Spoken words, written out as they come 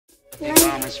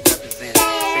Obama's represent.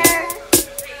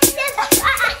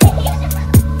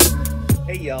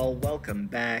 Hey y'all, welcome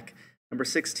back. Number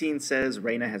 16 says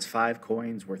Reina has 5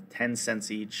 coins worth 10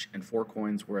 cents each and 4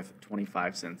 coins worth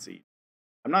 25 cents each.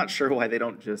 I'm not sure why they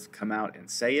don't just come out and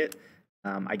say it.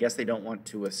 I guess they don't want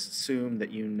to assume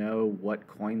that you know what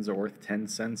coins are worth 10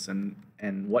 cents and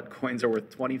what coins are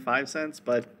worth 25 cents,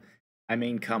 but I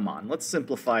mean, come on. Let's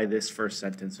simplify this first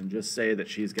sentence and just say that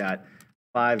she's got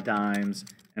 5 dimes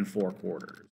and 4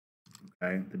 quarters.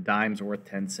 Okay? The dimes are worth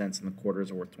 10 cents and the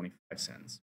quarters are worth 25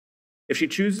 cents. If she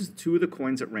chooses 2 of the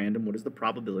coins at random, what is the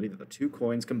probability that the 2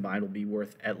 coins combined will be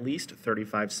worth at least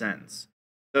 35 cents?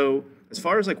 So as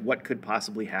far as like what could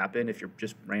possibly happen if you're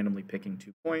just randomly picking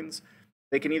 2 coins,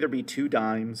 they can either be 2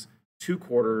 dimes, 2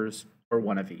 quarters, or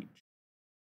 1 of each.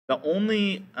 The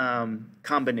only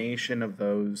combination of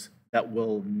those that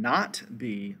will not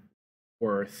be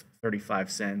worth 35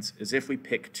 cents is if we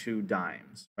pick 2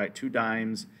 dimes, right? 2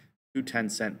 dimes, 2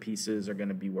 10-cent pieces are going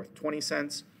to be worth 20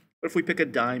 cents. But if we pick a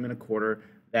dime and a quarter,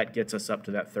 that gets us up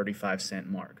to that 35-cent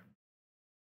mark.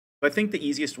 So I think the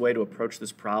easiest way to approach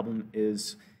this problem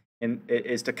is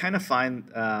to kind of find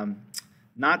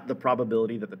not the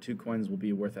probability that the 2 coins will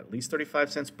be worth at least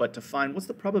 35 cents, but to find what's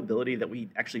the probability that we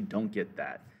actually don't get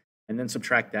that, and then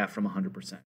subtract that from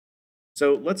 100%.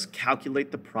 So let's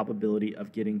calculate the probability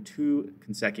of getting 2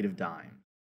 consecutive dimes.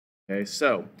 Okay,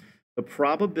 so the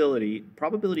probability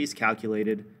is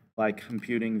calculated by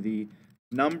computing the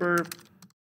number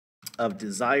of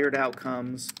desired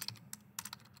outcomes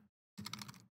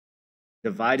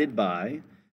divided by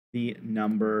the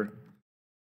number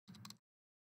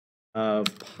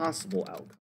of possible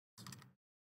outcomes.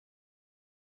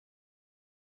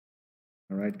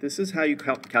 All right, this is how you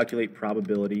calculate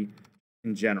probability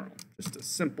in general, just a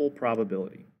simple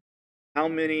probability. How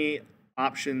many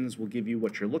options will give you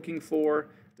what you're looking for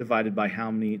divided by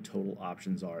how many total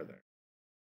options are there.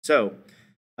 So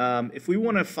if we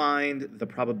want to find the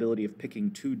probability of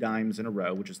picking 2 dimes in a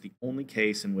row, which is the only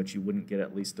case in which you wouldn't get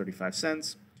at least 35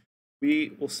 cents,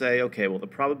 we will say, okay, well, the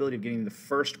probability of getting the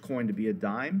first coin to be a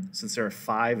dime, since there are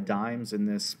 5 dimes in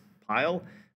this pile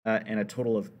and a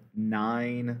total of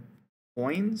 9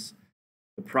 coins,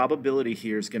 the probability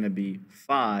here is going to be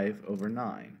 5 over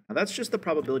 9. Now, that's just the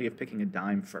probability of picking a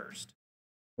dime first.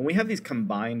 When we have these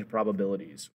combined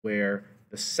probabilities where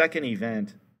the second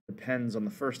event depends on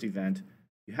the first event,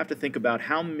 you have to think about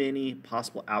how many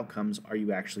possible outcomes are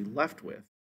you actually left with,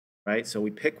 right? So we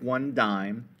pick 1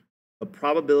 dime. The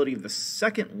probability of the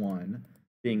second one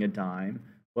being a dime,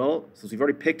 well, since we've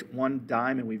already picked 1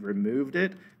 dime and we've removed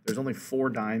it, there's only 4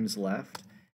 dimes left,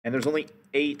 and there's only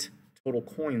 8 total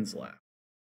coins left.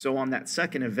 So on that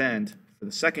second event, for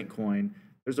the second coin,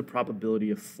 there's a probability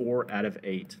of 4 out of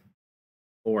 8,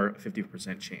 or a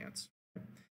 50% chance.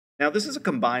 Now, this is a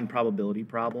combined probability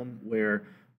problem where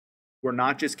we're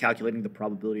not just calculating the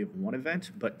probability of 1 event,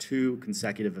 but 2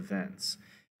 consecutive events.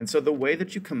 And so the way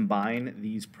that you combine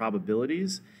these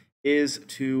probabilities is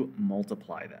to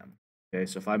multiply them. Okay,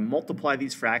 so if I multiply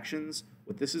these fractions,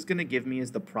 what this is going to give me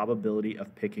is the probability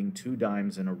of picking 2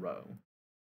 dimes in a row.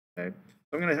 Okay,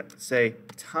 so I'm going to say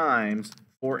times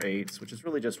 4/8, which is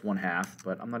really just 1/2,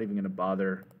 but I'm not even going to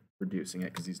bother reducing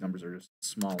it because these numbers are just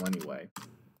small anyway.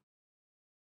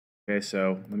 Okay,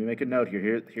 so let me make a note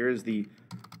here. Here is the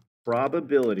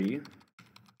probability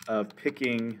of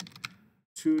picking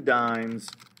 2 dimes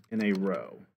in a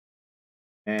row.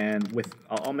 And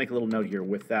I'll make a little note here,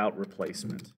 without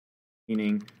replacement,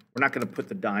 meaning we're not going to put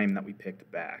the dime that we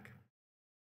picked back.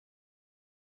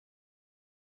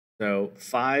 So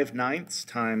 5/9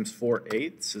 times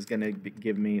 4/8 is going to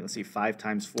give me, let's see, 5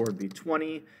 times 4 would be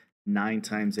 20, 9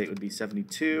 times 8 would be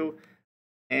 72,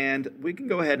 and we can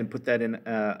go ahead and put that in,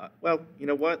 well, you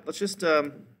know what, let's just,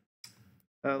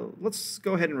 let's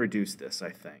go ahead and reduce this,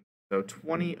 I think. So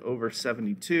 20 over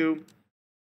 72, what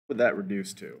would that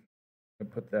reduce to? I'll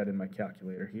put that in my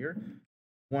calculator here.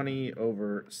 20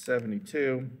 over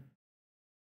 72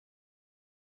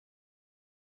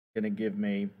 going to give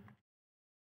me,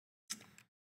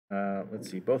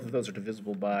 let's see, both of those are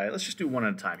divisible by, let's just do one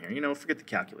at a time here. You know, forget the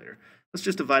calculator. Let's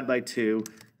just divide by 2.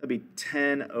 That'd be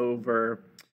 10 over,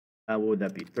 what would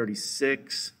that be,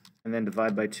 36. And then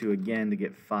divide by 2 again to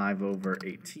get 5 over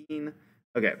 18.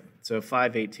 Okay, so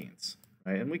 5/18,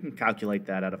 right? And we can calculate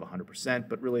that out of 100%,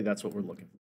 but really that's what we're looking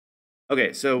for.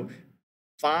 Okay, so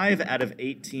 5 out of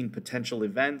 18 potential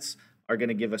events are going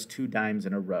to give us 2 dimes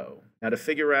in a row. Now to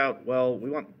figure out, well, we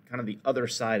want kind of the other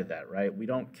side of that, right? We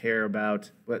don't care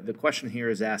about, but the question here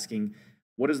is asking,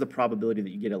 what is the probability that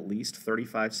you get at least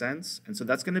 35 cents? And so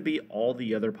that's going to be all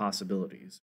the other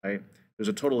possibilities, right? There's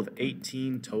a total of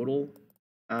 18 total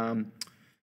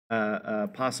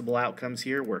possible outcomes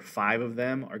here, where 5 of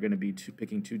them are going to be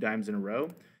picking 2 dimes in a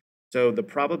row. So the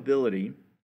probability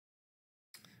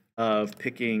of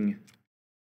picking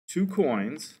 2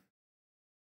 coins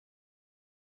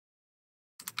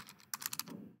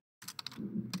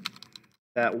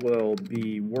that will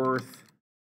be worth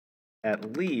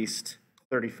at least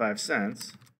 35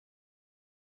 cents,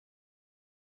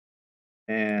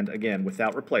 and again,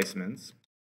 without replacements,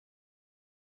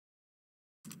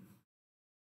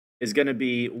 is going to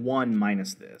be 1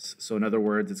 minus this. So in other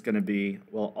words, it's going to be,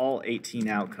 well, all 18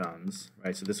 outcomes,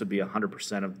 right? So this would be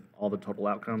 100% of all the total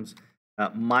outcomes,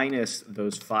 minus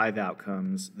those 5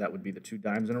 outcomes, that would be the 2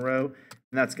 dimes in a row,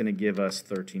 and that's going to give us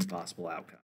 13 possible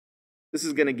outcomes. This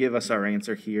is going to give us our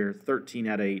answer here, 13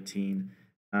 out of 18,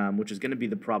 which is going to be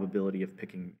the probability of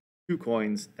picking 2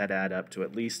 coins that add up to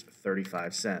at least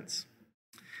 35 cents.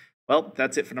 Well,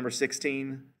 that's it for number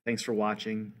 16. Thanks for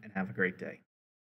watching, and have a great day.